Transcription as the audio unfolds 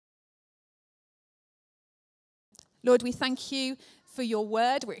Lord, we thank you for your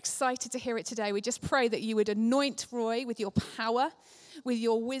word. We're excited to hear it today. We just pray that you would anoint Roy with your power, with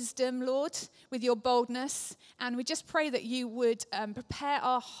your wisdom, Lord, with your boldness. And we just pray that you would prepare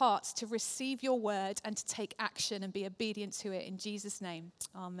our hearts to receive your word and to take action and be obedient to it. In Jesus' name,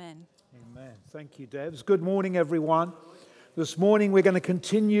 amen. Amen. Thank you, Debs. Good morning, everyone. This morning we're going to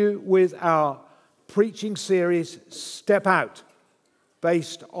continue with our preaching series, Step Out,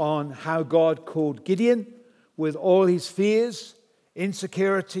 based on how God called Gideon with all his fears,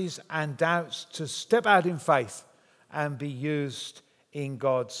 insecurities, and doubts to step out in faith and be used in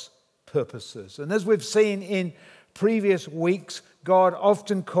God's purposes. And as we've seen in previous weeks, God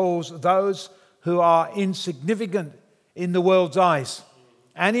often calls those who are insignificant in the world's eyes,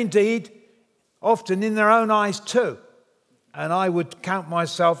 and indeed, often in their own eyes too. And I would count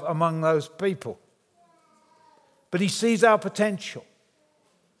myself among those people. But he sees our potential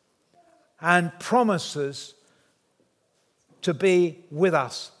and promises to be with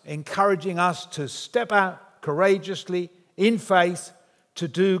us, encouraging us to step out courageously in faith to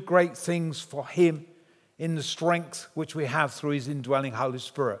do great things for him in the strength which we have through his indwelling Holy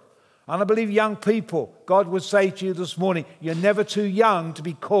Spirit. And I believe young people, God would say to you this morning, you're never too young to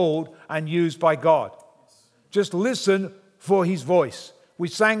be called and used by God. Just listen for his voice. We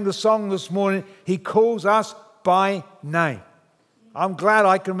sang the song this morning, he calls us by name. I'm glad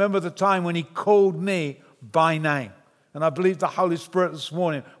I can remember the time when he called me by name. And I believe the Holy Spirit this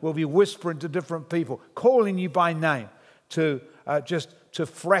morning will be whispering to different people, calling you by name to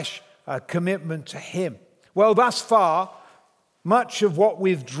fresh commitment to him. Well, thus far, much of what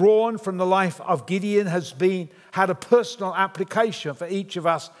we've drawn from the life of Gideon had a personal application for each of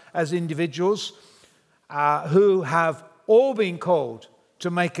us as individuals who have all been called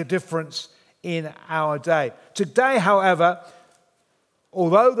to make a difference in our day. Today, however,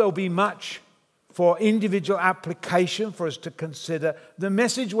 although there'll be much for individual application for us to consider, the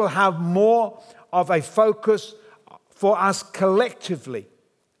message will have more of a focus for us collectively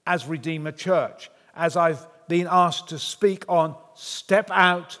as Redeemer Church, as I've been asked to speak on Step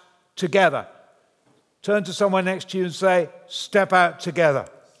Out Together. Turn to someone next to you and say, Step Out Together.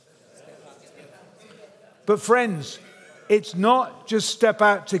 But friends, it's not just step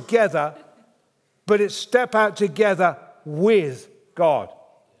out together, but it's step out together with God.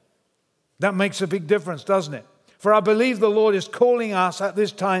 That makes a big difference, doesn't it? For I believe the Lord is calling us at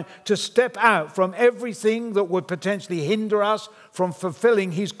this time to step out from everything that would potentially hinder us from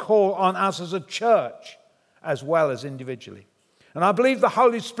fulfilling his call on us as a church, as well as individually. And I believe the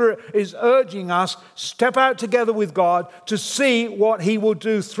Holy Spirit is urging us, step out together with God to see what he will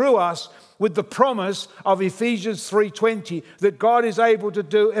do through us, with the promise of Ephesians 3:20 that God is able to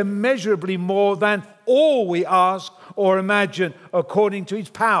do immeasurably more than all we ask or imagine according to his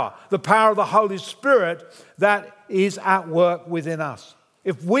power, the power of the Holy Spirit that is at work within us.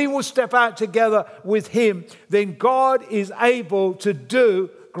 If we will step out together with him, then God is able to do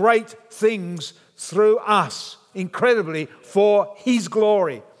great things through us, incredibly, for his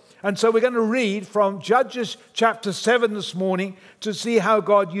glory. And so we're going to read from Judges chapter 7 this morning to see how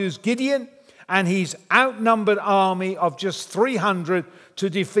God used Gideon and his outnumbered army of just 300 to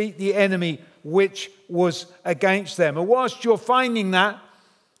defeat the enemy which was against them. And whilst you're finding that,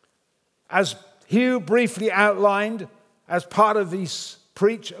 as Hugh briefly outlined as part of his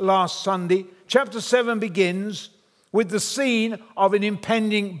preach last Sunday, chapter 7 begins with the scene of an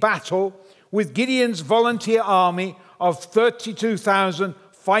impending battle with Gideon's volunteer army of 32,000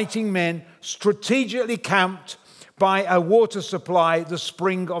 fighting men strategically camped by a water supply, the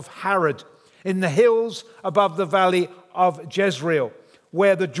spring of Harod, in the hills above the valley of Jezreel,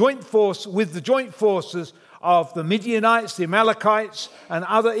 where the joint forces of the Midianites, the Amalekites, and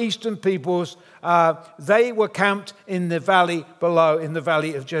other eastern peoples, they were camped in the valley below, in the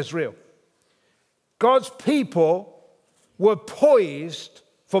valley of Jezreel. God's people were poised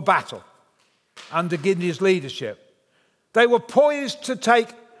for battle under Gideon's leadership. They were poised to take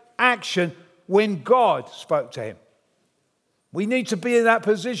action when God spoke to him. We need to be in that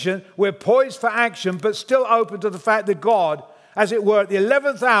position. We're poised for action, but still open to the fact that God, as it were, at the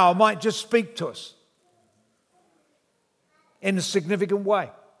 11th hour, might just speak to us in a significant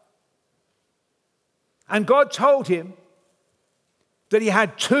way. And God told him that he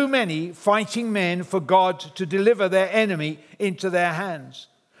had too many fighting men for God to deliver their enemy into their hands.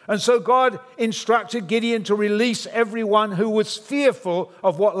 And so God instructed Gideon to release everyone who was fearful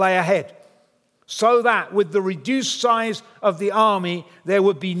of what lay ahead, so that with the reduced size of the army, there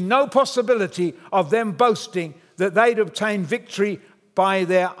would be no possibility of them boasting that they'd obtained victory by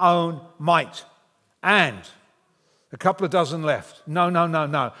their own might. And A couple of dozen left.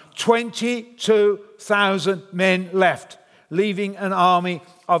 No. 22,000 men left, leaving an army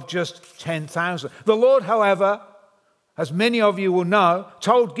of just 10,000. The Lord, however, as many of you will know,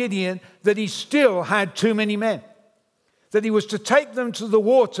 told Gideon that he still had too many men, that he was to take them to the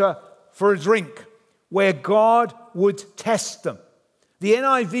water for a drink, where God would test them. The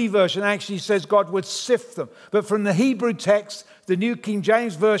NIV version actually says God would sift them. But from the Hebrew text, the New King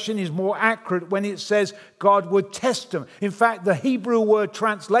James Version is more accurate when it says God would test them. In fact, the Hebrew word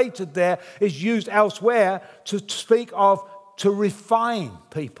translated there is used elsewhere to speak of to refine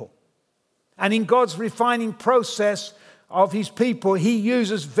people. And in God's refining process of his people, he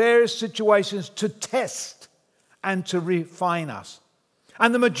uses various situations to test and to refine us.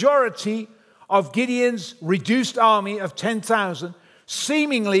 And the majority of Gideon's reduced army of 10,000,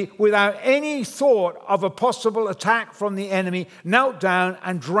 seemingly without any thought of a possible attack from the enemy, knelt down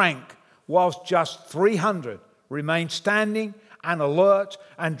and drank, whilst just 300 remained standing and alert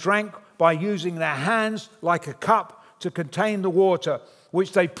and drank by using their hands like a cup to contain the water,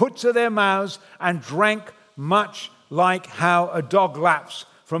 which they put to their mouths and drank much like how a dog laps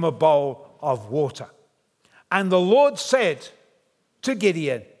from a bowl of water. And the Lord said to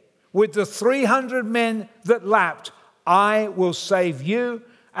Gideon, with the 300 men that lapped, I will save you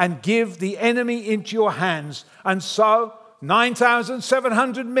and give the enemy into your hands. And so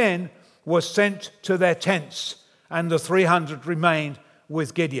 9,700 men were sent to their tents, and the 300 remained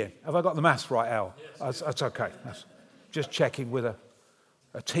with Gideon. Have I got the maths right, Al? Yes. That's okay. That's just checking with a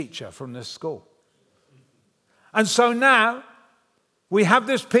teacher from this school. And so now we have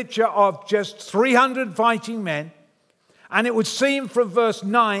this picture of just 300 fighting men, and it would seem from verse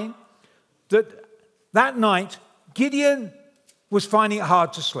 9 that night Gideon was finding it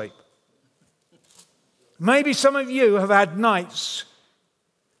hard to sleep. Maybe some of you have had nights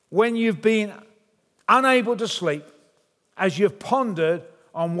when you've been unable to sleep as you've pondered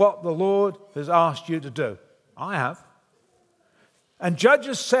on what the Lord has asked you to do. I have. And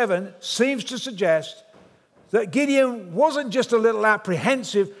Judges 7 seems to suggest that Gideon wasn't just a little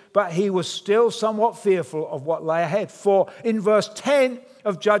apprehensive, but he was still somewhat fearful of what lay ahead. For in verse 10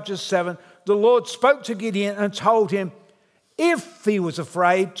 of Judges 7, the Lord spoke to Gideon and told him, if he was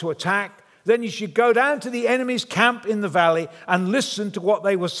afraid to attack, then you should go down to the enemy's camp in the valley and listen to what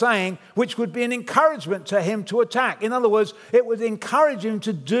they were saying, which would be an encouragement to him to attack. In other words, it would encourage him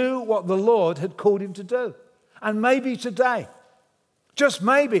to do what the Lord had called him to do. And maybe today, just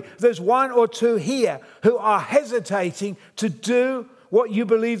maybe, there's one or two here who are hesitating to do what you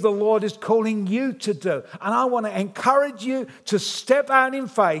believe the Lord is calling you to do. And I want to encourage you to step out in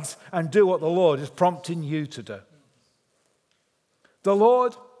faith and do what the Lord is prompting you to do. The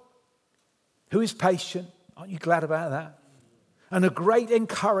Lord, who is patient, aren't you glad about that? And a great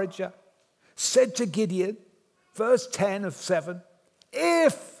encourager, said to Gideon, verse 10 of 7,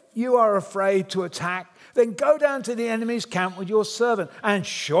 if you are afraid to attack, then go down to the enemy's camp with your servant. And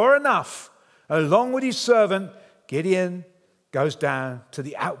sure enough, along with his servant, Gideon goes down to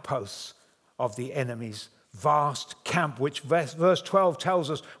the outposts of the enemy's vast camp, which verse 12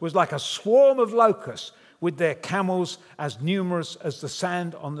 tells us was like a swarm of locusts with their camels as numerous as the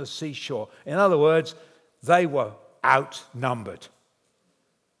sand on the seashore. In other words, they were outnumbered.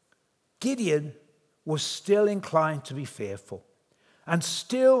 Gideon was still inclined to be fearful and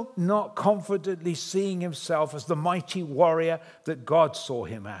still not confidently seeing himself as the mighty warrior that God saw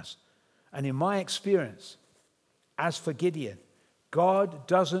him as. And in my experience, as for Gideon, God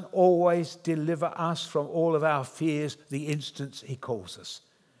doesn't always deliver us from all of our fears the instant he calls us.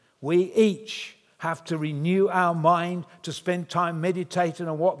 We each have to renew our mind, to spend time meditating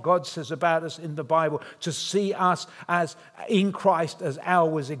on what God says about us in the Bible, to see us as in Christ, as Al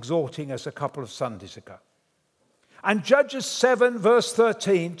was exhorting us a couple of Sundays ago. And Judges 7 verse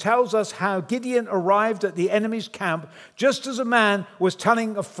 13 tells us how Gideon arrived at the enemy's camp just as a man was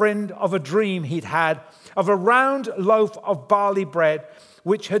telling a friend of a dream he'd had of a round loaf of barley bread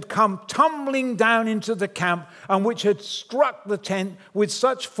which had come tumbling down into the camp and which had struck the tent with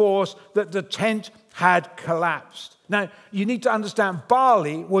such force that the tent had collapsed. Now, you need to understand,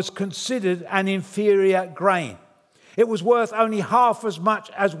 barley was considered an inferior grain. It was worth only half as much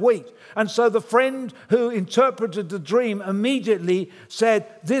as wheat. And so the friend who interpreted the dream immediately said,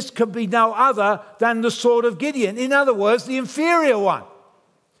 this could be no other than the sword of Gideon. In other words, the inferior one.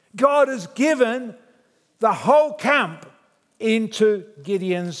 God has given the whole camp into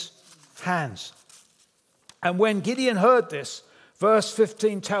Gideon's hands. And when Gideon heard this, verse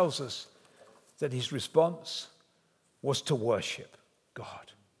 15 tells us that his response was to worship God.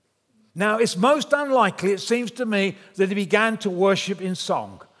 Now, it's most unlikely, it seems to me, that he began to worship in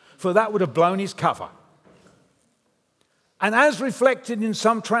song, for that would have blown his cover. And as reflected in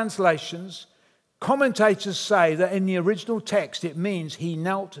some translations, commentators say that in the original text it means he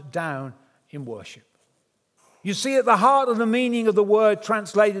knelt down in worship. You see, at the heart of the meaning of the word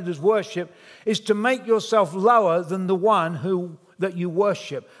translated as worship is to make yourself lower than the one that you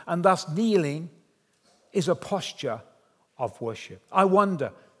worship, and thus kneeling is a posture of worship. I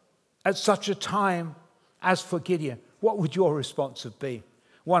wonder, at such a time as for Gideon, what would your response have been?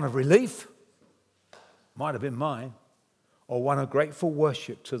 One of relief, might have been mine, or one of grateful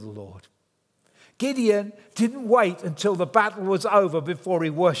worship to the Lord. Gideon didn't wait until the battle was over before he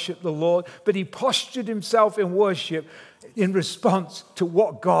worshipped the Lord, but he postured himself in worship in response to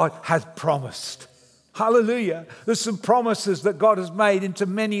what God had promised. Hallelujah. There's some promises that God has made into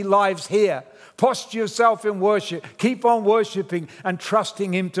many lives here. Posture yourself in worship. Keep on worshiping and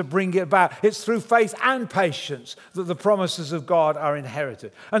trusting him to bring it about. It's through faith and patience that the promises of God are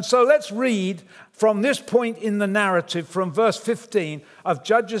inherited. And so let's read from this point in the narrative from verse 15 of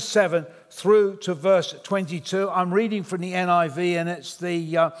Judges 7 through to verse 22. I'm reading from the NIV, and it's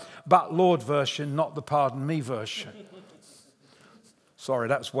the But Lord version, not the Pardon Me version. Sorry,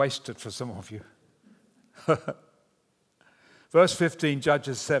 that's wasted for some of you. Verse 15,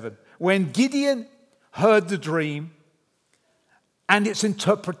 Judges 7. When Gideon heard the dream and its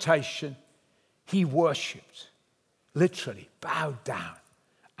interpretation, he worshipped, literally bowed down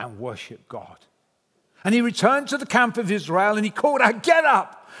and worshipped God. And he returned to the camp of Israel and he called out, "Get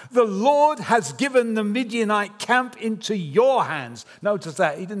up! The Lord has given the Midianite camp into your hands." Notice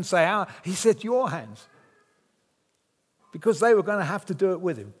that. He didn't say our, he said your hands. Because they were going to have to do it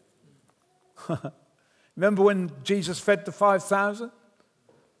with him. Remember when Jesus fed the 5,000?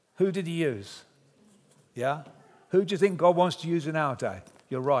 Who did he use? Yeah? Who do you think God wants to use in our day?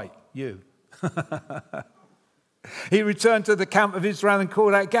 You're right, you. He returned to the camp of Israel and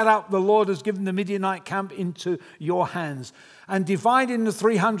called out, "Get up, the Lord has given the Midianite camp into your hands." And dividing the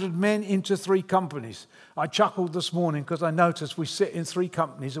 300 men into 3 companies. I chuckled this morning because I noticed we sit in 3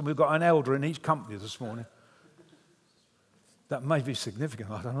 companies and we've got an elder in each company this morning. That may be significant,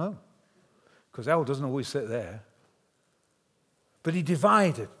 I don't know. Because elder doesn't always sit there. But he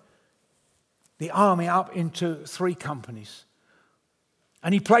divided the army up into 3 companies.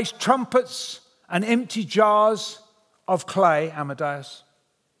 And he placed trumpets and empty jars of clay, Amadeus.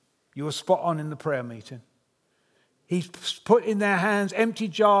 You were spot on in the prayer meeting. He put in their hands empty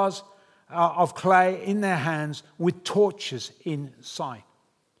jars of clay in their hands with torches inside.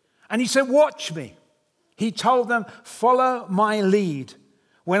 And he said, "Watch me." He told them, "Follow my lead.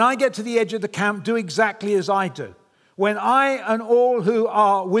 When I get to the edge of the camp, do exactly as I do. When I and all who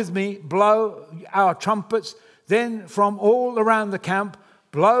are with me blow our trumpets, then from all around the camp,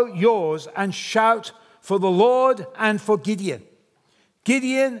 blow yours and shout for the Lord and for Gideon."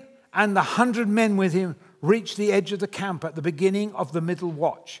 Gideon and the 100 men with him reached the edge of the camp at the beginning of the middle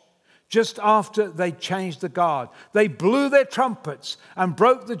watch, just after they changed the guard. They blew their trumpets and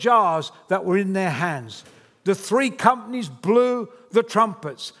broke the jars that were in their hands. The 3 companies blew the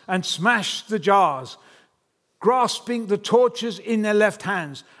trumpets and smashed the jars, grasping the torches in their left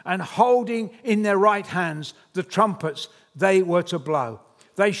hands and holding in their right hands the trumpets they were to blow.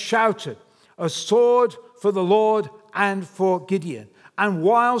 They shouted, "A sword for the Lord and for Gideon." And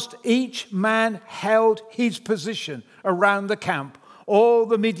whilst each man held his position around the camp, all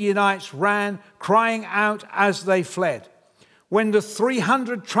the Midianites ran, crying out as they fled. When the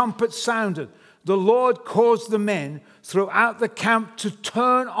 300 trumpets sounded, the Lord caused the men throughout the camp to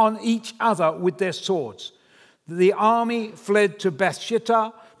turn on each other with their swords. The army fled to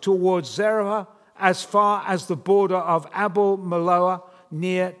Bethshittah towards Zerah, as far as the border of Abel Meholah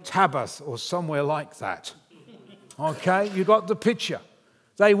near Tabbath, or somewhere like that. Okay, you got the picture.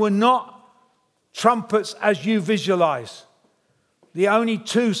 They were not trumpets as you visualize. The only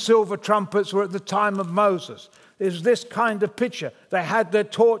 2 silver trumpets were at the time of Moses. Is this kind of picture. They had their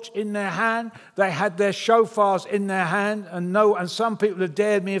torch in their hand. They had their shofars in their hand. And some people have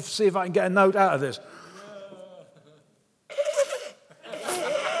dared me to see if I can get a note out of this.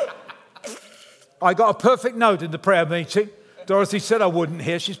 I got a perfect note in the prayer meeting. Dorothy said I wouldn't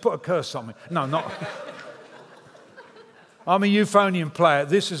hear. She's put a curse on me. No, not. I'm a euphonium player.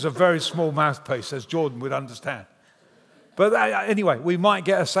 This is a very small mouthpiece, as Jordan would understand. But anyway, we might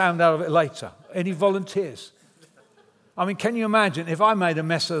get a sound out of it later. Any volunteers? I mean, can you imagine if I made a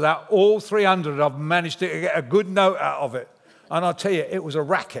mess of that, all 300 of them managed to get a good note out of it? And I'll tell you, it was a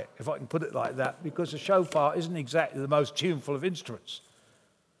racket, if I can put it like that, because the shofar isn't exactly the most tuneful of instruments.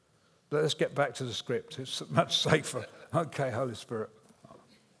 But let's get back to the script. It's much safer. Okay, Holy Spirit.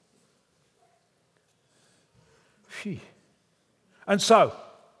 And so,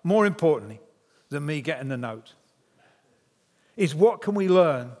 more importantly than me getting the note, is what can we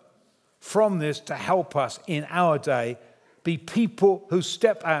learn from this to help us in our day be people who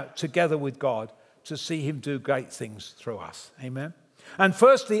step out together with God to see him do great things through us. Amen. And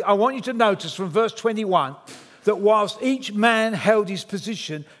firstly, I want you to notice from verse 21 that whilst each man held his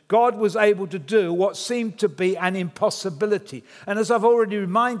position, God was able to do what seemed to be an impossibility. And as I've already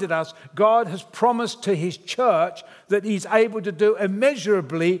reminded us, God has promised to his church that he's able to do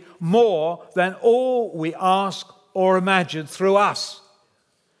immeasurably more than all we ask or imagine through us.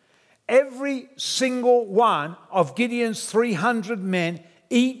 Every single one of Gideon's 300 men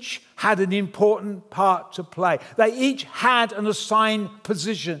each had an important part to play. They each had an assigned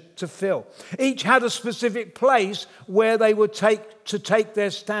position to fill. Each had a specific place where they would take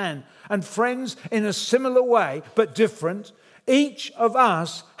their stand. And friends, in a similar way, but different, each of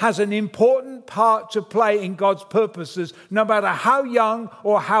us has an important part to play in God's purposes, no matter how young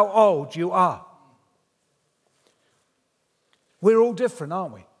or how old you are. We're all different,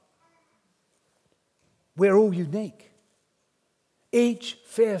 aren't we? We're all unique. Each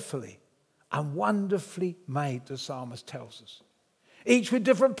fearfully and wonderfully made, the psalmist tells us. Each with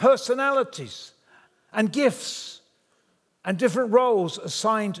different personalities and gifts and different roles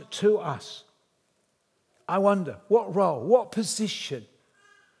assigned to us. I wonder, what role, what position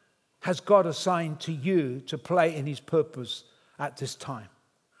has God assigned to you to play in his purpose at this time?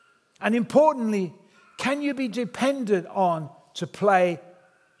 And importantly, can you be depended on to play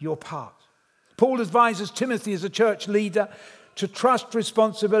your part? Paul advises Timothy as a church leader to trust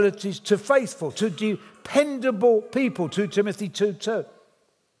responsibilities to faithful, to dependable people, 2 Timothy 2:2.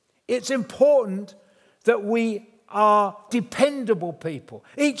 It's important that we are dependable people,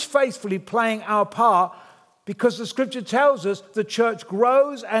 each faithfully playing our part, because the scripture tells us the church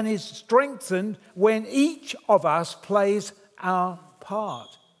grows and is strengthened when each of us plays our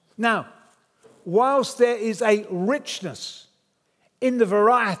part. Now, whilst there is a richness in the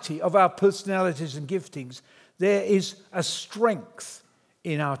variety of our personalities and giftings, there is a strength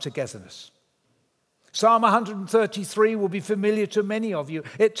in our togetherness. Psalm 133 will be familiar to many of you.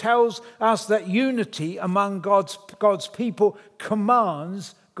 It tells us that unity among God's people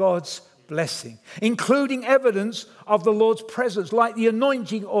commands God's blessing, including evidence of the Lord's presence, like the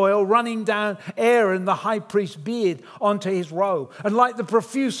anointing oil running down Aaron, the high priest's beard, onto his robe, and like the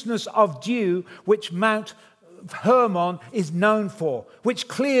profuseness of dew which Mount Hermon is known for, which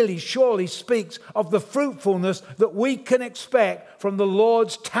clearly, surely speaks of the fruitfulness that we can expect from the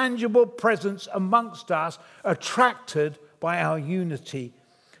Lord's tangible presence amongst us, attracted by our unity,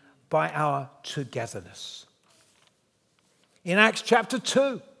 by our togetherness. In Acts chapter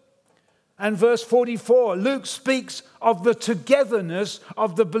 2 and verse 44, Luke speaks of the togetherness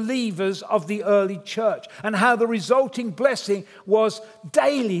of the believers of the early church and how the resulting blessing was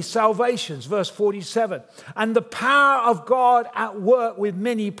daily salvations, verse 47, and the power of God at work with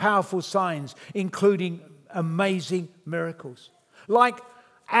many powerful signs, including amazing miracles. Like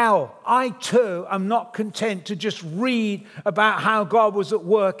Al, I too am not content to just read about how God was at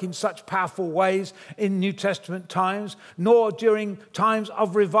work in such powerful ways in New Testament times, nor during times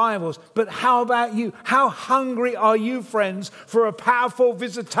of revivals. But how about you? How hungry are you, friends, for a powerful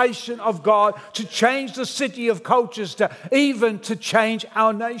visitation of God to change the city of Colchester, even to change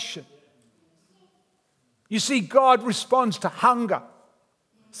our nation? You see, God responds to hunger.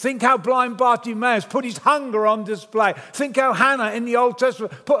 Think how blind Bartimaeus put his hunger on display. Think how Hannah in the Old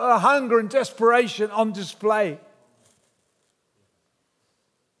Testament put her hunger and desperation on display.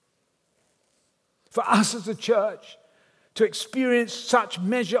 For us as a church to experience such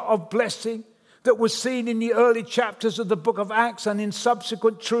measure of blessing that was seen in the early chapters of the book of Acts and in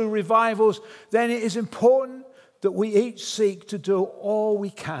subsequent true revivals, then it is important that we each seek to do all we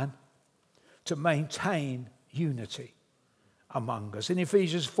can to maintain unity among us. In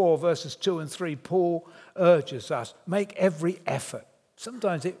Ephesians 4 verses 2 and 3, Paul urges us, make every effort.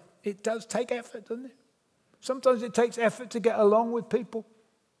 Sometimes it does take effort, doesn't it? Sometimes it takes effort to get along with people,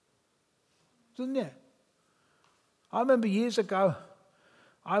 doesn't it? I remember years ago,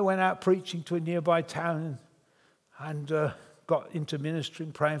 I went out preaching to a nearby town and got into ministry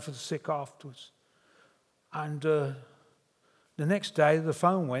and praying for the sick afterwards. And the next day the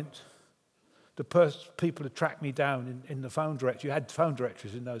phone went. The people had tracked me down in the phone directory. You had phone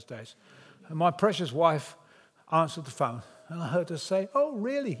directories in those days. And my precious wife answered the phone. And I heard her say, oh,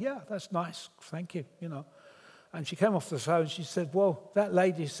 really? Yeah, that's nice. Thank you, And she came off the phone and she said, well, that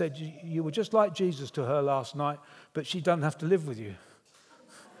lady said you were just like Jesus to her last night, but she doesn't have to live with you.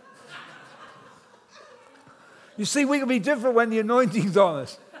 You see, we can be different when the anointing's on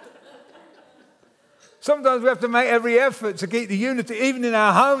us. Sometimes we have to make every effort to keep the unity, even in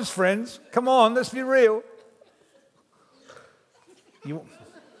our homes, friends. Come on, let's be real.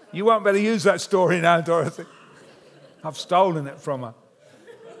 You won't be able to use that story now, Dorothy. I've stolen it from her.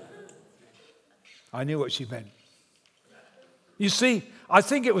 I knew what she meant. You see, I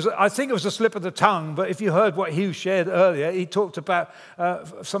think it was a slip of the tongue, but if you heard what Hugh shared earlier, he talked about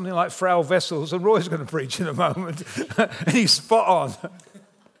something like frail vessels, and Roy's going to preach in a moment, and he's spot on.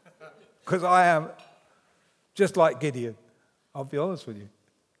 Because I am just like Gideon. I'll be honest with you.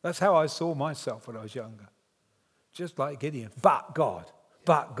 That's how I saw myself when I was younger. Just like Gideon. But God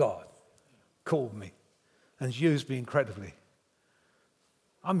called me and used me incredibly.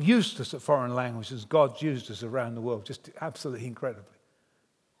 I'm useless at foreign languages. God's used us around the world, just absolutely incredibly.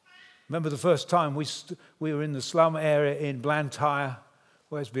 Remember the first time we were in the slum area in Blantyre,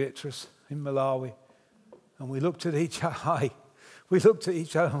 where's Beatrice, in Malawi, and we looked at each other. We looked at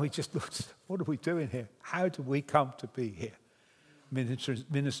each other and we just looked, what are we doing here? How did we come to be here?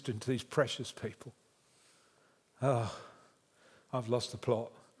 Ministering to these precious people. Oh, I've lost the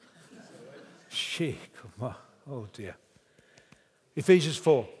plot. Oh dear. Ephesians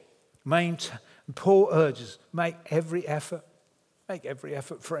 4. Paul urges, make every effort. Make every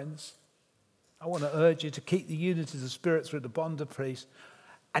effort, friends. I want to urge you to keep the unity of the Spirit through the bond of peace.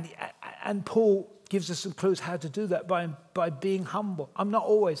 And Paul gives us some clues how to do that by being humble. I'm not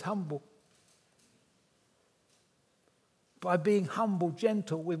always humble. By being humble,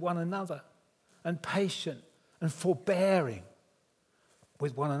 gentle with one another, and patient and forbearing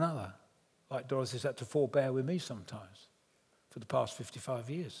with one another. Like Dorothy's had to forbear with me sometimes for the past 55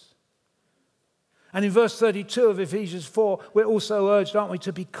 years. And in verse 32 of Ephesians 4, we're also urged, aren't we,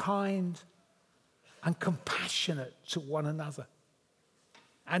 to be kind and compassionate to one another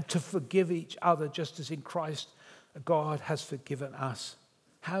and to forgive each other just as in Christ God has forgiven us.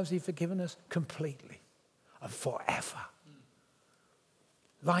 How has he forgiven us? Completely and forever.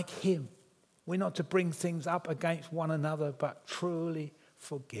 Like him, we're not to bring things up against one another, but truly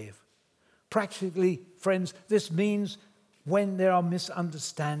forgive. Practically, friends, this means when there are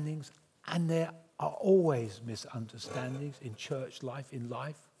misunderstandings, and there are always misunderstandings in church life, in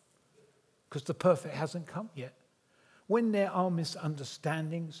life, because the perfect hasn't come yet. When there are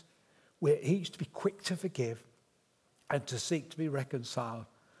misunderstandings, we're each to be quick to forgive and to seek to be reconciled,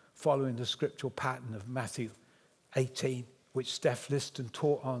 following the scriptural pattern of Matthew 18, which Steph Liston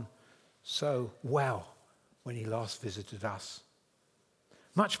taught on so well when he last visited us.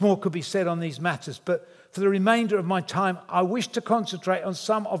 Much more could be said on these matters, but for the remainder of my time, I wish to concentrate on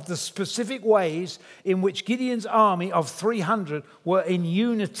some of the specific ways in which Gideon's army of 300 were in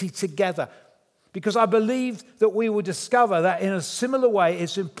unity together. Because I believe that we will discover that in a similar way,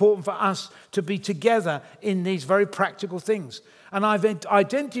 it's important for us to be together in these very practical things. And I've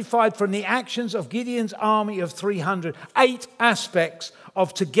identified from the actions of Gideon's army of 300, 8 aspects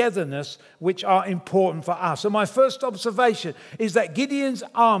of togetherness which are important for us. And my first observation is that Gideon's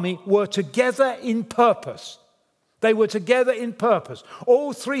army were together in purpose. They were together in purpose.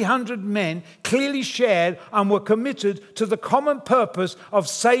 All 300 men clearly shared and were committed to the common purpose of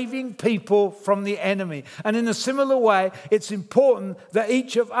saving people from the enemy. And in a similar way, it's important that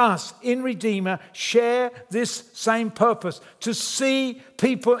each of us in Redeemer share this same purpose, to see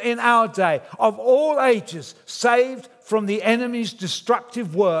people in our day of all ages saved from the enemy's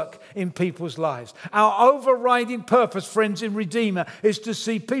destructive work in people's lives. Our overriding purpose, friends, in Redeemer is to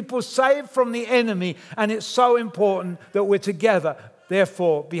see people saved from the enemy, and it's so important that we're together,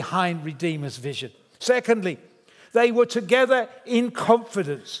 therefore, behind Redeemer's vision. Secondly, they were together in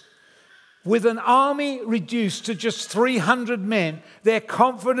confidence. With an army reduced to just 300 men, their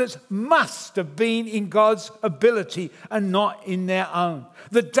confidence must have been in God's ability and not in their own.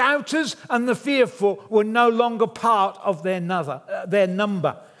 The doubters and the fearful were no longer part of their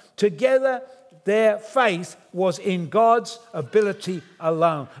number. Together, their faith was in God's ability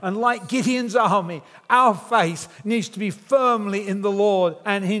alone. And like Gideon's army, our faith needs to be firmly in the Lord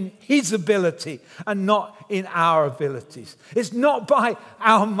and in his ability and not in our abilities. It's not by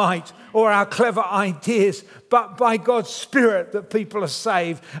our might or our clever ideas, but by God's Spirit that people are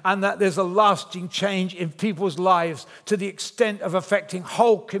saved and that there's a lasting change in people's lives to the extent of affecting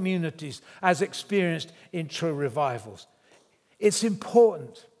whole communities as experienced in true revivals. It's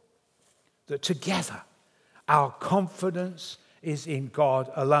important that together our confidence is in God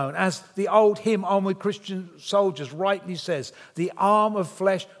alone. As the old hymn, Onward Christian Soldiers, rightly says, the arm of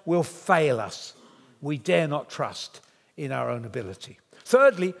flesh will fail us. We dare not trust in our own ability.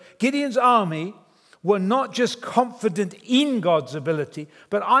 Thirdly, Gideon's army were not just confident in God's ability,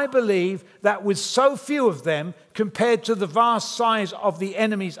 but I believe that with so few of them, compared to the vast size of the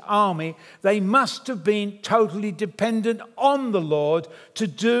enemy's army, they must have been totally dependent on the Lord to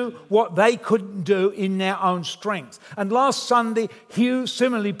do what they couldn't do in their own strength. And last Sunday, Hugh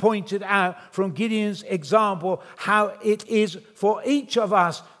similarly pointed out from Gideon's example how it is for each of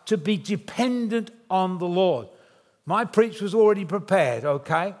us to be dependent on the Lord. My preach was already prepared,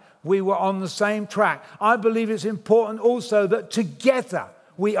 okay? We were on the same track. I believe it's important also that together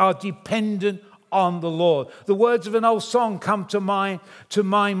we are dependent on the Lord. The words of an old song come to my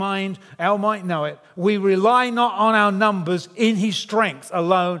mind. Al might know it. We rely not on our numbers, in his strength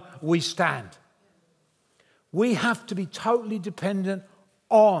alone we stand. We have to be totally dependent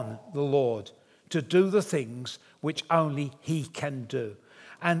on the Lord to do the things which only he can do.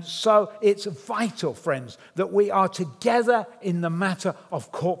 And so it's vital, friends, that we are together in the matter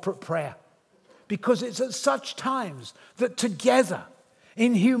of corporate prayer. Because it's at such times that together,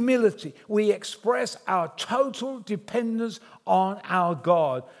 in humility, we express our total dependence on our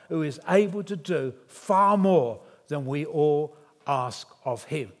God, who is able to do far more than we all ask of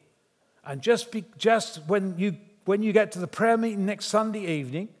him. And just when you get to the prayer meeting next Sunday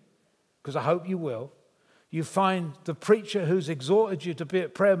evening, because I hope you will, you find the preacher who's exhorted you to be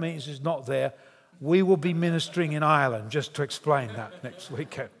at prayer meetings is not there, we will be ministering in Ireland, just to explain that next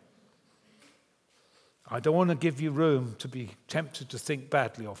weekend. I don't want to give you room to be tempted to think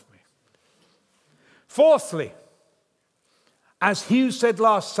badly of me. Fourthly, as Hugh said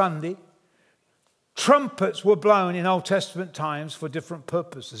last Sunday, trumpets were blown in Old Testament times for different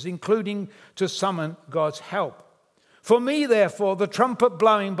purposes, including to summon God's help. For me, therefore, the trumpet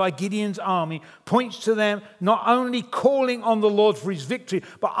blowing by Gideon's army points to them not only calling on the Lord for his victory,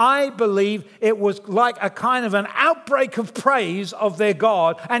 but I believe it was like a kind of an outbreak of praise of their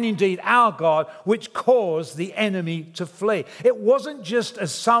God, and indeed our God, which caused the enemy to flee. It wasn't just,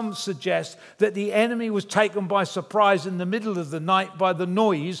 as some suggest, that the enemy was taken by surprise in the middle of the night by the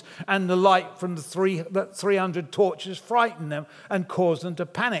noise and the light from the 300 torches frightened them and caused them to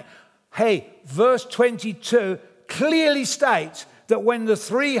panic. Hey, verse 22 clearly states that when the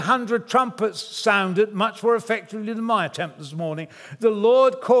 300 trumpets sounded, much more effectively than my attempt this morning, the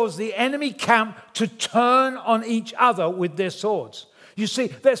Lord caused the enemy camp to turn on each other with their swords. You see,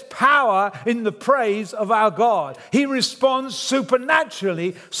 there's power in the praise of our God. He responds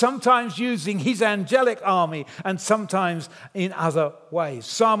supernaturally, sometimes using his angelic army and sometimes in other ways.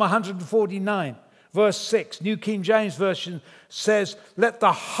 Psalm 149. Verse 6, New King James Version says, let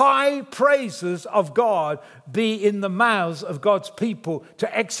the high praises of God be in the mouths of God's people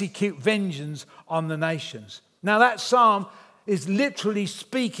to execute vengeance on the nations. Now that psalm is literally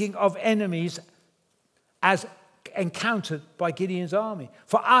speaking of enemies as encountered by Gideon's army.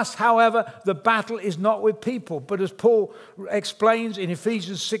 For us, however, the battle is not with people, but as Paul explains in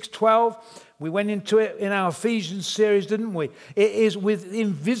Ephesians 6:12, we went into it in our Ephesians series, didn't we? It is with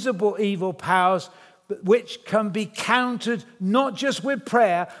invisible evil powers which can be countered not just with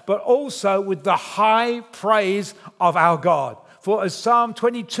prayer, but also with the high praise of our God. For as Psalm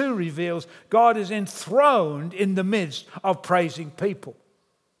 22 reveals, God is enthroned in the midst of praising people.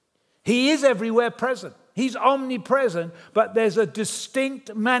 He is everywhere present. He's omnipresent, but there's a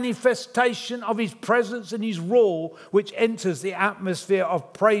distinct manifestation of his presence and his rule which enters the atmosphere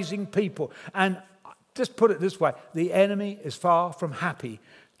of praising people. And just put it this way, the enemy is far from happy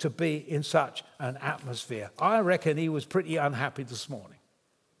to be in such an atmosphere. I reckon he was pretty unhappy this morning.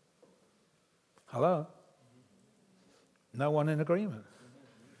 Hello? No one in agreement?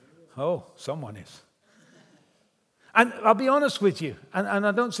 Oh, someone is. And I'll be honest with you, and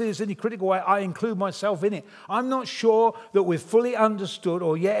I don't see this in any critical way, I include myself in it. I'm not sure that we've fully understood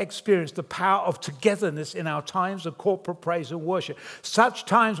or yet experienced the power of togetherness in our times of corporate praise and worship. Such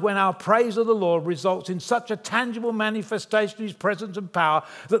times when our praise of the Lord results in such a tangible manifestation of his presence and power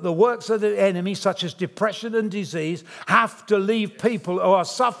that the works of the enemy, such as depression and disease, have to leave people who are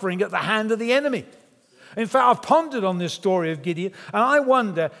suffering at the hand of the enemy. In fact, I've pondered on this story of Gideon, and I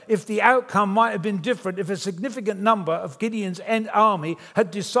wonder if the outcome might have been different if a significant number of Gideon's army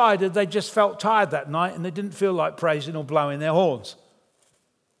had decided they just felt tired that night and they didn't feel like praising or blowing their horns.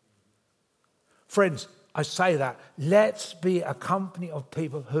 Friends, I say that. Let's be a company of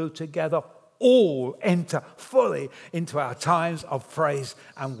people who together all enter fully into our times of praise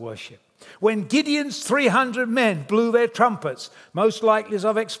and worship. When Gideon's 300 men blew their trumpets, most likely, as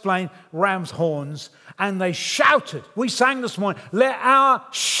I've explained, ram's horns, and they shouted. We sang this morning, let our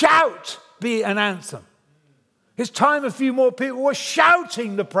shout be an anthem. It's time a few more people were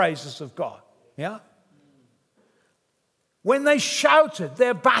shouting the praises of God. Yeah? when they shouted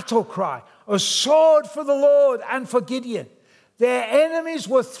their battle cry, a sword for the Lord and for Gideon, their enemies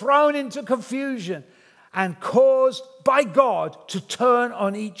were thrown into confusion and caused by God to turn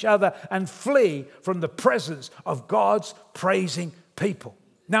on each other and flee from the presence of God's praising people.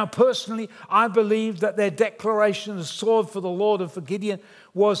 Now, personally, I believe that their declaration of the sword for the Lord and for Gideon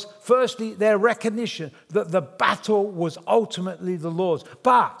was firstly their recognition that the battle was ultimately the Lord's.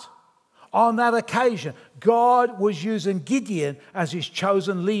 But on that occasion, God was using Gideon as his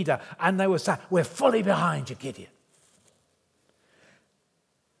chosen leader, and they were saying, we're fully behind you, Gideon.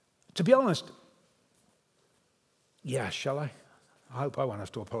 To be honest, yeah, shall I? I hope I won't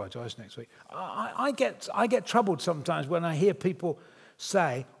have to apologize next week. I get troubled sometimes when I hear people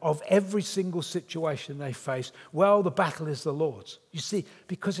say of every single situation they face, well, the battle is the Lord's. You see,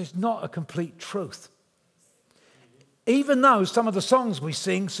 because it's not a complete truth. Even though some of the songs we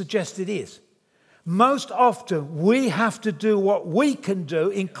sing suggest it is. Most often, we have to do what we can do,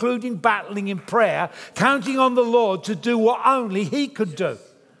 including battling in prayer, counting on the Lord to do what only He could do.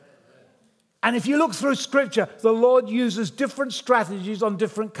 And if you look through Scripture, the Lord uses different strategies on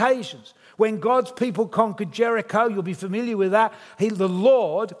different occasions. When God's people conquered Jericho, you'll be familiar with that, the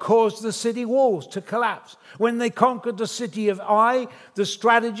Lord caused the city walls to collapse. When they conquered the city of Ai, the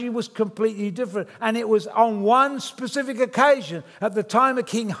strategy was completely different. And it was on one specific occasion, at the time of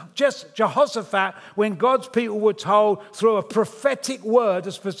King Jehoshaphat, when God's people were told through a prophetic word,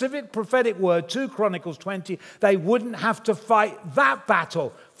 a specific prophetic word, 2 Chronicles 20, they wouldn't have to fight that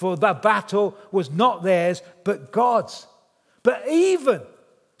battle, for the battle was not theirs, but God's. But even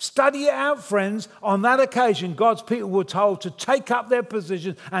study it out, friends. On that occasion, God's people were told to take up their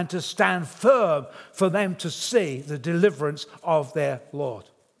position and to stand firm for them to see the deliverance of their Lord.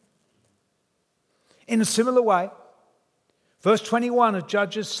 In a similar way, verse 21 of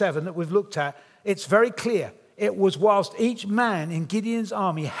Judges 7 that we've looked at, it's very clear. It was whilst each man in Gideon's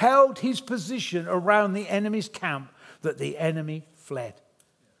army held his position around the enemy's camp that the enemy fled.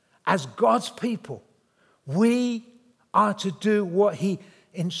 As God's people, we are to do what He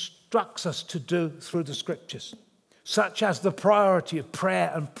instructs us to do through the Scriptures, such as the priority of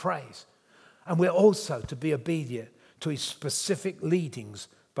prayer and praise. And we're also to be obedient to His specific leadings,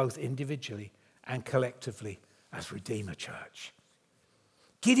 both individually and collectively as Redeemer Church.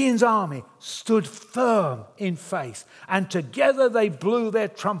 Gideon's army stood firm in faith, and together they blew their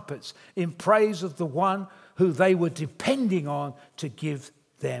trumpets in praise of the one who they were depending on to give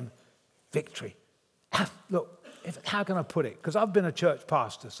them victory. Look, how can I put it? Because I've been a church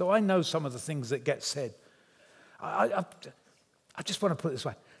pastor, so I know some of the things that get said. I just want to put it this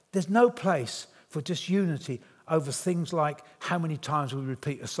way. There's no place for disunity over things like how many times we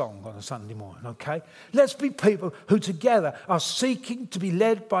repeat a song on a Sunday morning, okay? Let's be people who together are seeking to be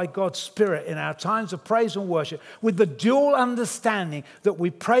led by God's Spirit in our times of praise and worship with the dual understanding that we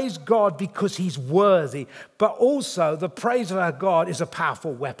praise God because He's worthy, but also the praise of our God is a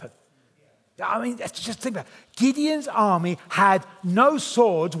powerful weapon. I mean, just think about it. Gideon's army had no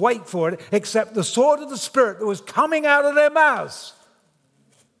swords, wait for it, except the sword of the Spirit that was coming out of their mouths.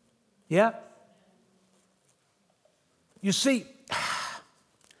 Yeah? You see,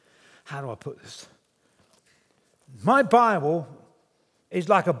 how do I put this? My Bible is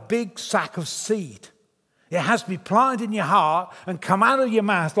like a big sack of seed. It has to be planted in your heart and come out of your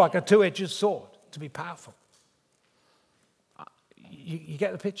mouth like a two-edged sword to be powerful. You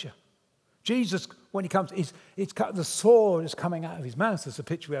get the picture? Jesus, when He comes, the sword is coming out of His mouth. That's a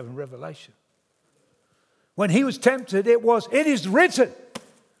picture we have in Revelation. When He was tempted, it is written.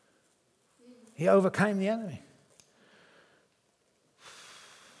 He overcame the enemy.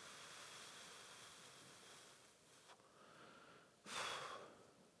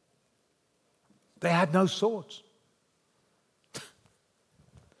 They had no swords.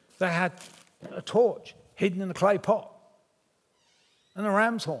 They had a torch hidden in a clay pot and a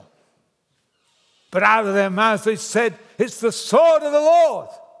ram's horn. But out of their mouth they said, it's the sword of the Lord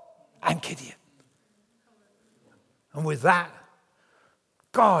and Gideon. And with that,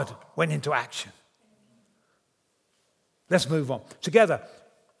 God went into action. Let's move on. Together,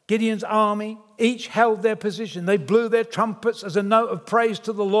 Gideon's army each held their position. They blew their trumpets as a note of praise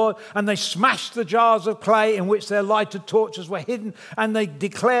to the Lord, and they smashed the jars of clay in which their lighted torches were hidden, and they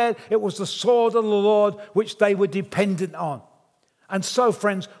declared it was the sword of the Lord which they were dependent on. And so,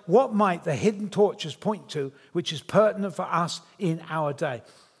 friends, what might the hidden torches point to, which is pertinent for us in our day?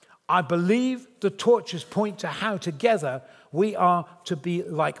 I believe the torches point to how together we are to be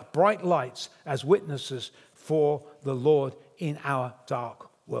like bright lights as witnesses for the Lord in our dark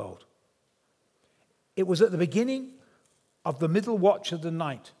world. It was at the beginning of the middle watch of the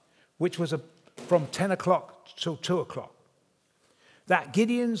night, which was from 10 o'clock till 2 o'clock. that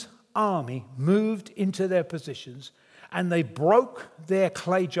Gideon's army moved into their positions and they broke their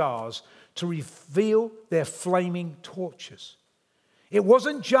clay jars to reveal their flaming torches. It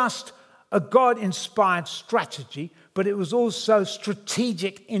wasn't just a God-inspired strategy, but it was also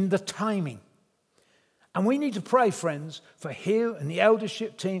strategic in the timing. And we need to pray, friends, for Hugh and the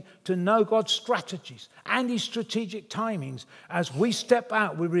eldership team to know God's strategies and His strategic timings as we step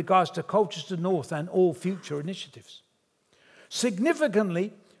out with regards to Colchester North and all future initiatives.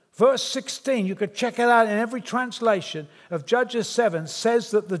 Significantly, verse 16, you could check it out in every translation of Judges 7,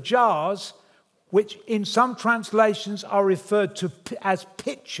 says that the jars, which in some translations are referred to as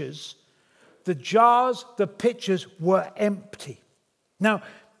pitchers, the jars, the pitchers were empty. Now,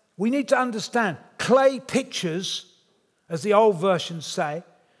 we need to understand, clay pitchers, as the old versions say,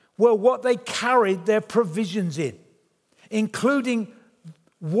 were what they carried their provisions in, including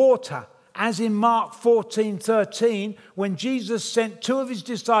water, as in Mark 14:13, when Jesus sent two of his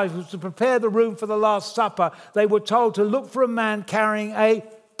disciples to prepare the room for the Last Supper, they were told to look for a man carrying a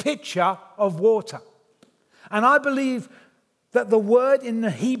pitcher of water. And I believe that the word in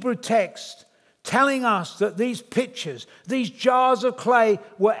the Hebrew text telling us that these pitchers, these jars of clay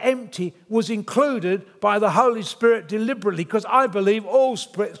were empty, was included by the Holy Spirit deliberately, because I believe all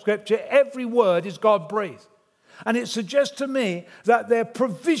Scripture, every word is God-breathed. And it suggests to me that their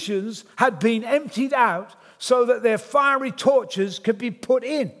provisions had been emptied out so that their fiery torches could be put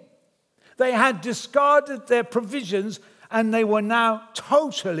in. They had discarded their provisions and they were now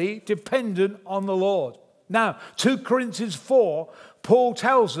totally dependent on the Lord. Now, 2 Corinthians 4, Paul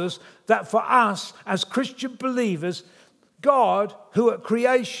tells us that for us as Christian believers, God, who at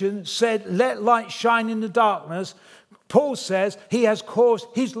creation said, "Let light shine in the darkness," Paul says he has caused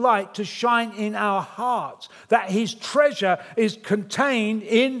his light to shine in our hearts, that his treasure is contained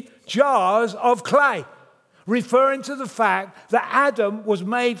in jars of clay, referring to the fact that Adam was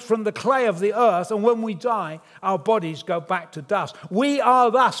made from the clay of the earth, and when we die, our bodies go back to dust. We are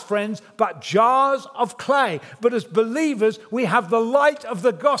thus, friends, but jars of clay. But as believers, we have the light of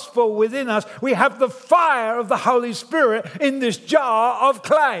the gospel within us. We have the fire of the Holy Spirit in this jar of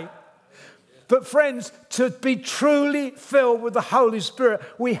clay. But friends, to be truly filled with the Holy Spirit,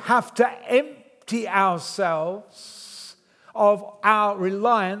 we have to empty ourselves of our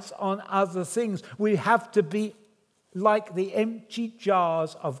reliance on other things. We have to be like the empty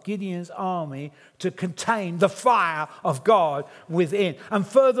jars of Gideon's army to contain the fire of God within. And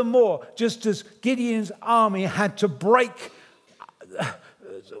furthermore, just as Gideon's army had to break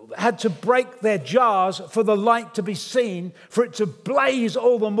their jars for the light to be seen, for it to blaze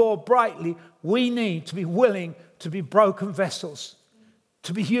all the more brightly, we need to be willing to be broken vessels,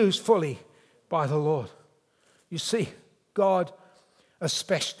 to be used fully by the Lord. You see, God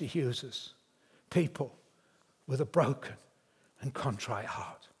especially uses people with a broken and contrite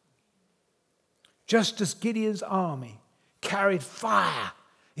heart. Just as Gideon's army carried fire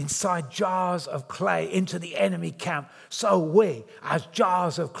inside jars of clay into the enemy camp, so we, as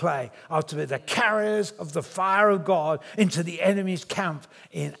jars of clay, are to be the carriers of the fire of God into the enemy's camp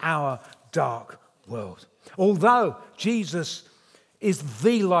in our dark world. Although Jesus is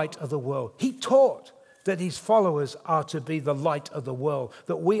the light of the world, he taught that his followers are to be the light of the world,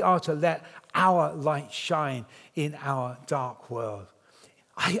 that we are to let our light shine in our dark world.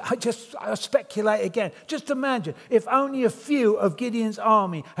 I speculate again. Just imagine if only a few of Gideon's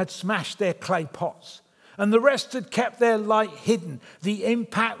army had smashed their clay pots and the rest had kept their light hidden. The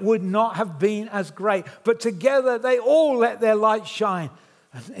impact would not have been as great. But together they all let their light shine.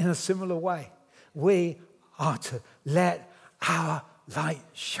 And in a similar way, we are to let our light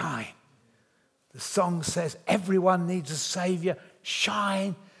shine. The song says, everyone needs a savior.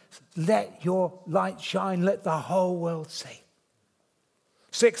 Shine. Let your light shine. Let the whole world see.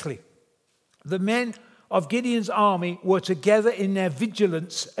 Sixthly, the men of Gideon's army were together in their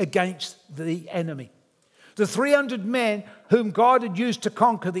vigilance against the enemy. The 300 men whom God had used to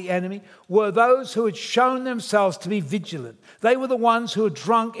conquer the enemy were those who had shown themselves to be vigilant. They were the ones who had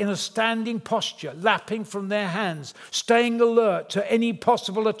drunk in a standing posture, lapping from their hands, staying alert to any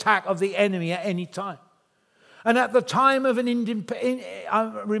possible attack of the enemy at any time. And at the time of an impending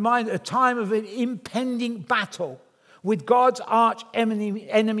battle with God's arch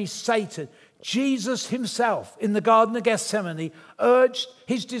enemy Satan, Jesus himself in the Garden of Gethsemane urged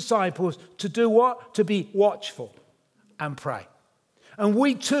his disciples to do what? To be watchful and pray. And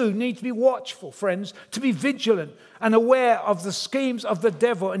we too need to be watchful, friends, to be vigilant and aware of the schemes of the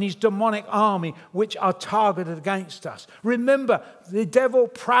devil and his demonic army which are targeted against us. Remember, the devil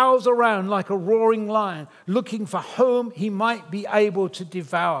prowls around like a roaring lion, looking for whom he might be able to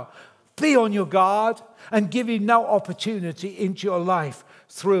devour. Be on your guard and give him no opportunity into your life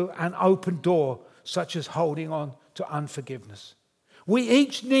through an open door, such as holding on to unforgiveness. We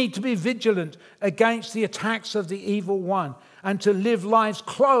each need to be vigilant against the attacks of the evil one and to live lives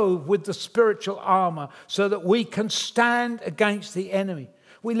clothed with the spiritual armor so that we can stand against the enemy.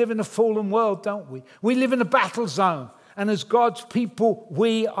 We live in a fallen world, don't we? We live in a battle zone. And as God's people,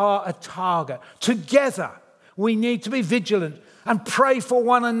 we are a target. Together, we need to be vigilant and pray for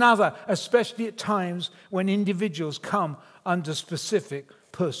one another, especially at times when individuals come under specific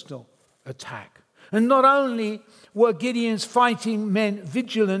personal attack. And not only were Gideon's fighting men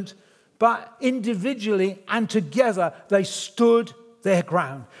vigilant, but individually and together they stood their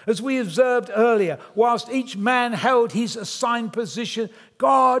ground. As we observed earlier, whilst each man held his assigned position,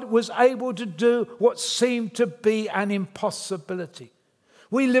 God was able to do what seemed to be an impossibility.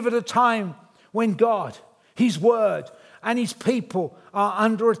 We live at a time when God, his word, and his people are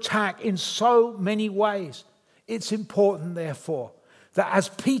under attack in so many ways. It's important, therefore, that as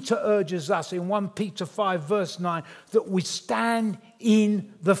Peter urges us in 1 Peter 5 verse 9, that we stand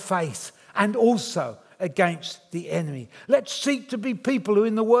in the faith and also against the enemy. Let's seek to be people who,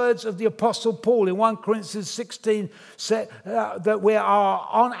 in the words of the Apostle Paul in 1 Corinthians 16, say that we are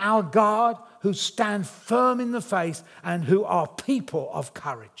on our guard, who stand firm in the faith and who are people of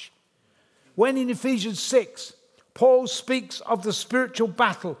courage. When in Ephesians 6, Paul speaks of the spiritual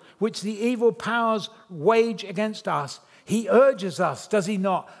battle which the evil powers wage against us, he urges us, does he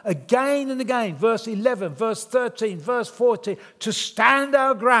not, again and again, verse 11, verse 13, verse 14, to stand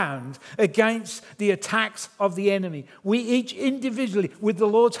our ground against the attacks of the enemy. We each individually, with the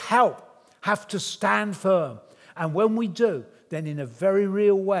Lord's help, have to stand firm. And when we do, then in a very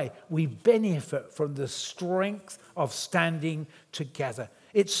real way, we benefit from the strength of standing together.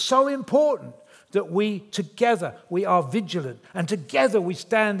 It's so important that we together, we are vigilant, and together we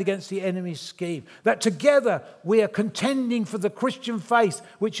stand against the enemy's scheme. That together we are contending for the Christian faith,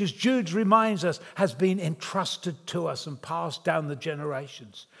 which, as Jude reminds us, has been entrusted to us and passed down the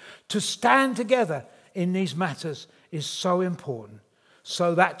generations. To stand together in these matters is so important,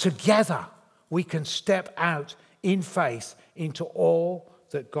 so that together we can step out in faith into all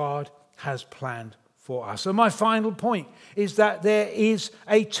that God has planned for us. And my final point is that there is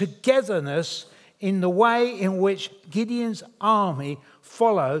a togetherness in the way in which Gideon's army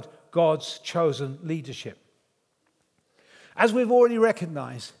followed God's chosen leadership. As we've already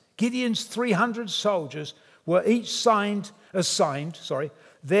recognized, Gideon's 300 soldiers were each assigned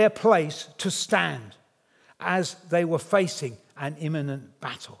their place to stand as they were facing an imminent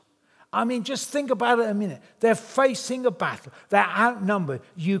battle. I mean, just think about it a minute. They're facing a battle. They're outnumbered.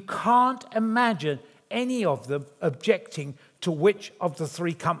 You can't imagine any of them objecting to which of the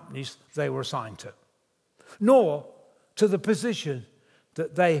three companies they were assigned to, nor to the position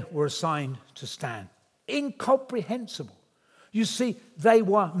that they were assigned to stand. Incomprehensible. You see, they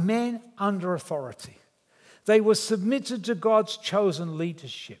were men under authority. They were submitted to God's chosen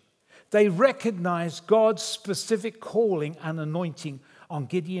leadership. They recognized God's specific calling and anointing on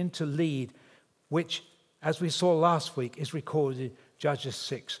Gideon to lead, which, as we saw last week, is recorded in Judges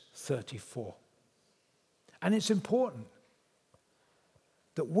 6:34. And it's important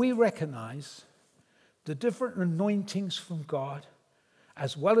that we recognize the different anointings from God,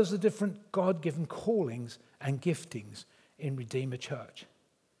 as well as the different God-given callings and giftings in Redeemer Church.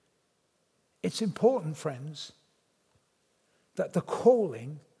 It's important, friends, that the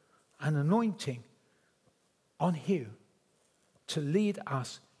calling and anointing on you to lead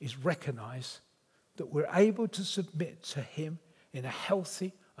us is recognized, that we're able to submit to him in a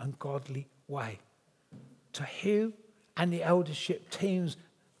healthy and godly way. To Hugh and the eldership team's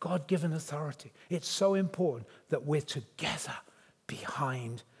God-given authority. It's so important that we're together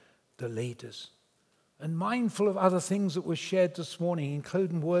behind the leaders. And mindful of other things that were shared this morning,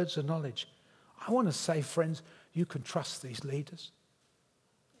 including words of knowledge, I want to say, friends, you can trust these leaders.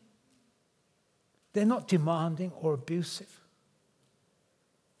 They're not demanding or abusive.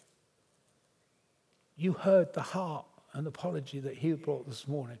 You heard the heart and apology that Hugh brought this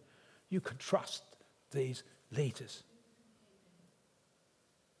morning. You can trust these leaders.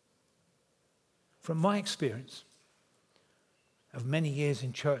 From my experience of many years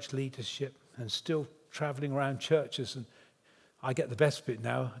in church leadership and still traveling around churches, and I get the best bit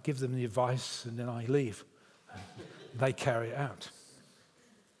now, I give them the advice and then I leave. They carry it out.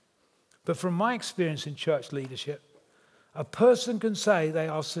 But from my experience in church leadership, a person can say they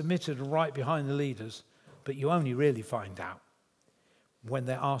are submitted and right behind the leaders, but you only really find out when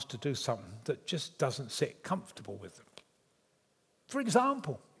they're asked to do something that just doesn't sit comfortable with them. For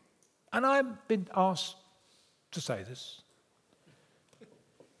example, and I've been asked to say this,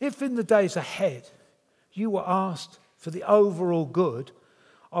 If in the days ahead you were asked for the overall good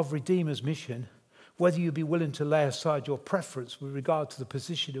of Redeemer's mission, whether you be willing to lay aside your preference with regard to the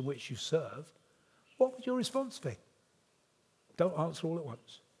position in which you serve, what would your response be? Don't answer all at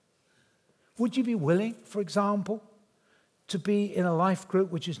once. Would you be willing, for example, to be in a life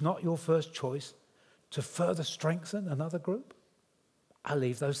group which is not your first choice to further strengthen another group? I'll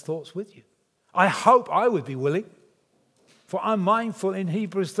leave those thoughts with you. I hope I would be willing, for I'm mindful in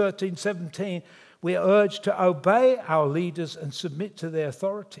Hebrews 13:17, we are urged to obey our leaders and submit to their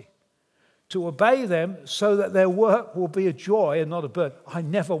authority, to obey them so that their work will be a joy and not a burden. I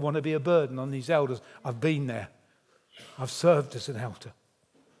never want to be a burden on these elders. I've been there. I've served as an elder.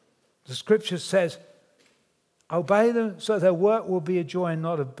 The scripture says, obey them so their work will be a joy and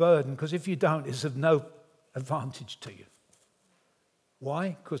not a burden, because if you don't, it's of no advantage to you.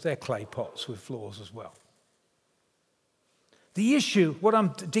 Why? Because they're clay pots with flaws as well. The issue, what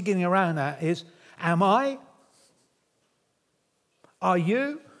I'm digging around at is, are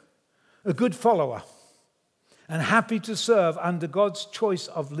you a good follower and happy to serve under God's choice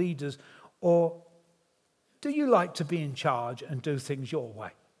of leaders, or do you like to be in charge and do things your way?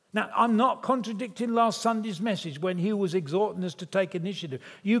 Now, I'm not contradicting last Sunday's message when Hugh was exhorting us to take initiative.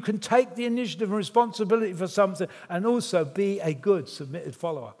 You can take the initiative and responsibility for something and also be a good submitted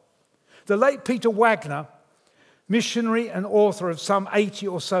follower. The late Peter Wagner, missionary and author of some 80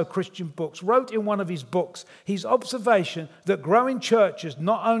 or so Christian books, wrote in one of his books his observation that growing churches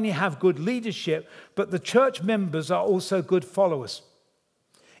not only have good leadership, but the church members are also good followers.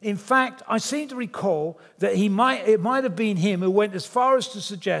 In fact, I seem to recall that it might have been him who went as far as to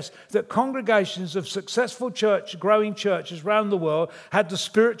suggest that congregations of successful growing churches around the world had the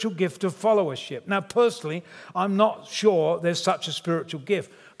spiritual gift of followership. Now, personally, I'm not sure there's such a spiritual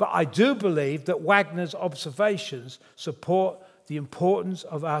gift, but I do believe that Wagner's observations support the importance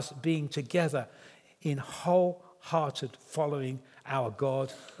of us being together in wholehearted following our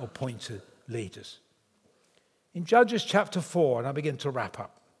God-appointed leaders. In Judges chapter 4, and I begin to wrap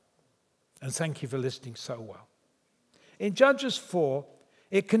up, and thank you for listening so well. In Judges 4,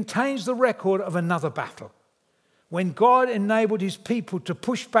 it contains the record of another battle, when God enabled his people to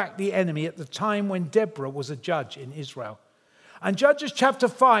push back the enemy at the time when Deborah was a judge in Israel. And Judges chapter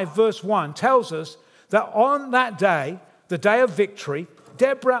 5, verse 1 tells us that on that day, the day of victory,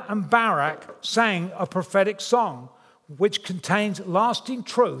 Deborah and Barak sang a prophetic song which contains lasting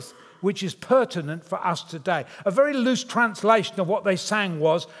truth, which is pertinent for us today. A very loose translation of what they sang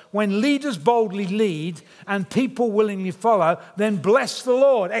was, when leaders boldly lead and people willingly follow, then bless the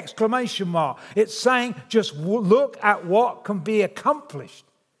Lord, exclamation mark. It's saying just look at what can be accomplished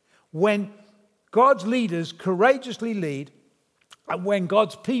when God's leaders courageously lead and when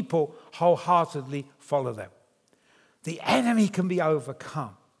God's people wholeheartedly follow them. The enemy can be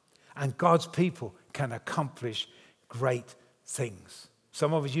overcome and God's people can accomplish great things.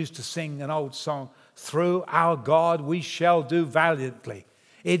 Some of us used to sing an old song, through our God we shall do valiantly.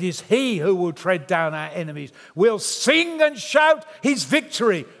 It is He who will tread down our enemies. We'll sing and shout His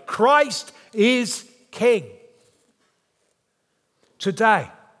victory. Christ is King. Today,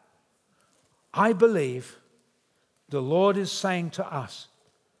 I believe the Lord is saying to us,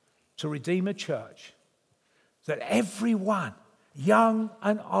 to Redeemer Church, that everyone, young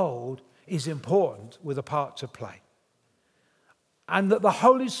and old, is important with a part to play. And that the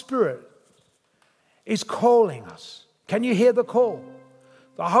Holy Spirit is calling us. Can you hear the call?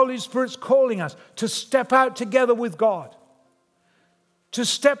 The Holy Spirit's calling us to step out together with God, to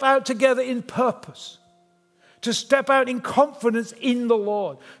step out together in purpose, to step out in confidence in the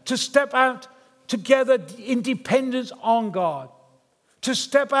Lord, to step out together in dependence on God, to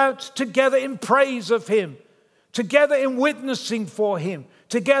step out together in praise of Him, together in witnessing for Him,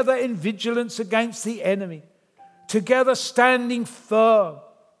 together in vigilance against the enemy, together standing firm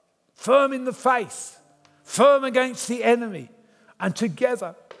in the faith, firm against the enemy, and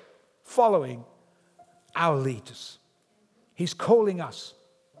together following our leaders. He's calling us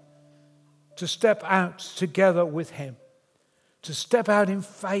to step out together with Him, to step out in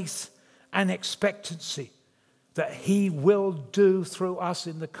faith and expectancy that He will do through us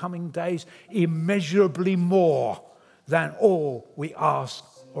in the coming days immeasurably more than all we ask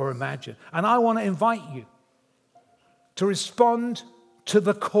or imagine. And I want to invite you to respond to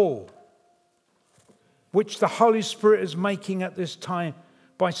the call which the Holy Spirit is making at this time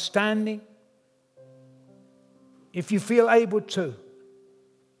by standing, if you feel able to,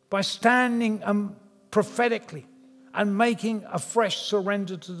 by standing prophetically and making a fresh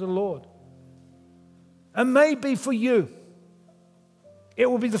surrender to the Lord. And maybe for you, it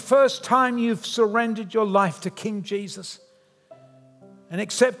will be the first time you've surrendered your life to King Jesus. and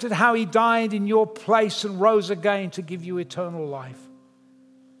accepted how he died in your place and rose again to give you eternal life.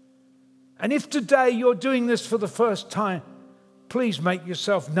 And if today you're doing this for the first time, please make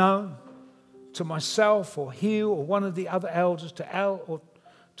yourself known to myself or Hugh or one of the other elders, to Al or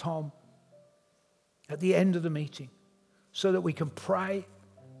Tom, at the end of the meeting, so that we can pray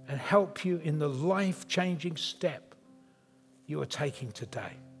and help you in the life-changing step you are taking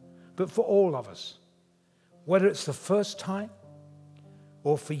today. But for all of us, whether it's the first time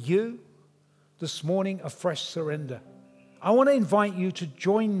or for you this morning, a fresh surrender, I want to invite you to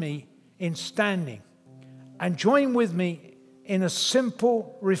join me in standing and join with me in a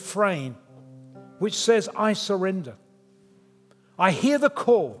simple refrain which says, I surrender. I hear the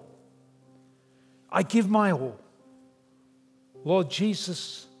call. I give my all. Lord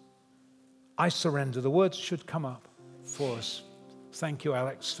Jesus, I surrender. The words should come up for us. Thank you,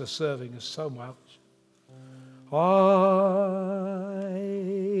 Alex, for serving us so much. I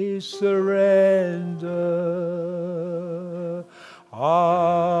surrender. I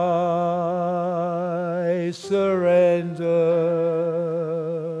surrender.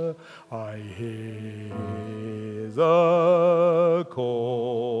 I hear the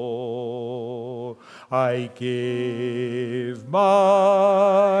call. I give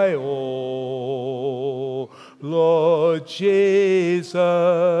my all. Lord Jesus,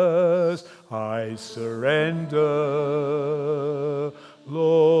 I surrender.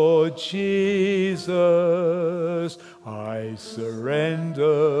 Lord Jesus, I surrender.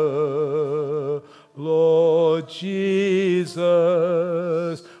 Lord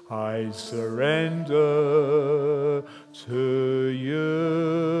Jesus, I surrender to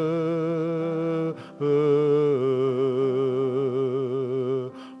you.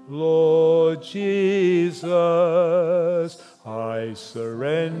 Lord Jesus, I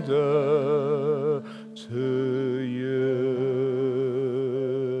surrender to you.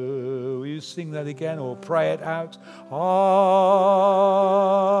 Will you sing that again or pray it out?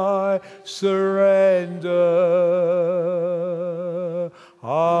 I surrender. I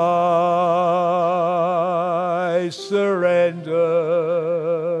surrender.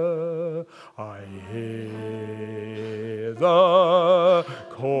 I hear the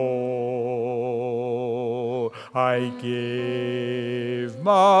call. I give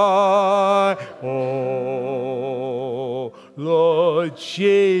my all. Lord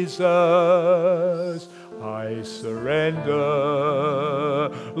Jesus, I surrender.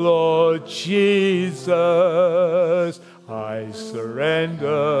 Lord Jesus, I surrender.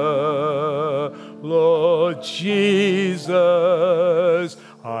 Lord Jesus,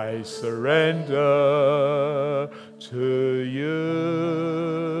 I surrender to you.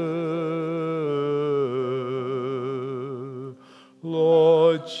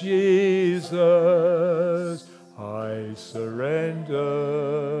 Lord Jesus, I surrender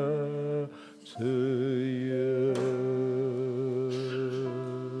to you.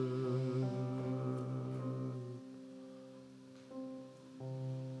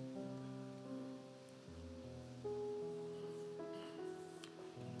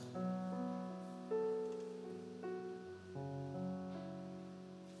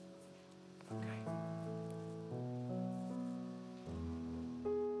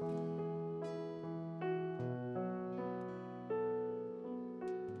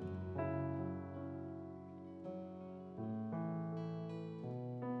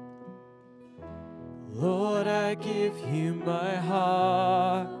 Lord, I give you my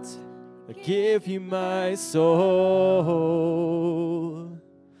heart, I give you my soul.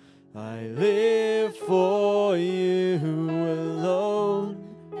 I live for you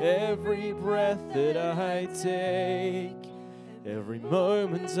alone. Every breath that I take, every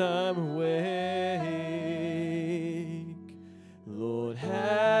moment I'm awake. Lord,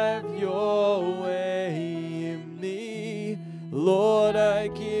 have your way in me. Lord, I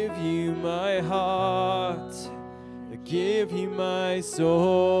give you my heart, I give you my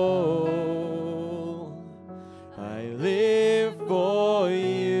soul. I live for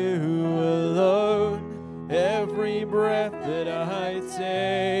you alone. Every breath that I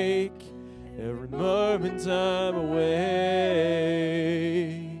take, every moment I'm awake.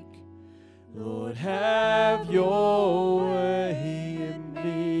 Lord, have your way in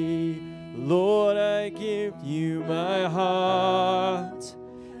me. Lord, I give you my heart,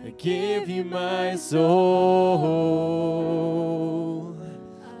 I give you my soul.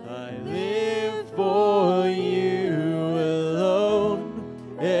 I live for you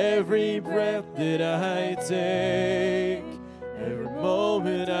alone. Every breath that I take, every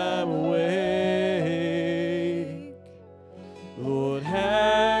moment I'm awake. Lord,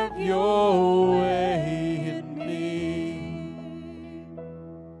 have your way in me.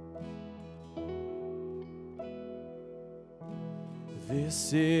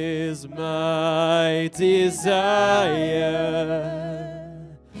 is my desire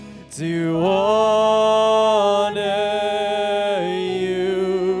to honor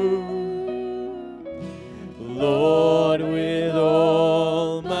you, Lord, with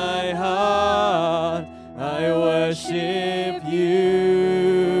all my heart I worship you.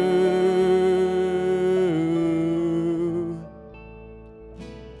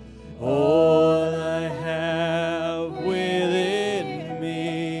 All I have within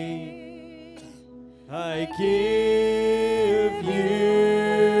me, I give you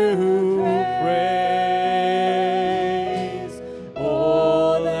praise.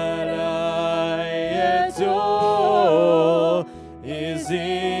 All that I adore is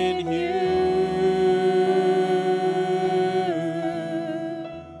in you.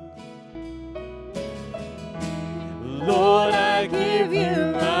 Lord, I give you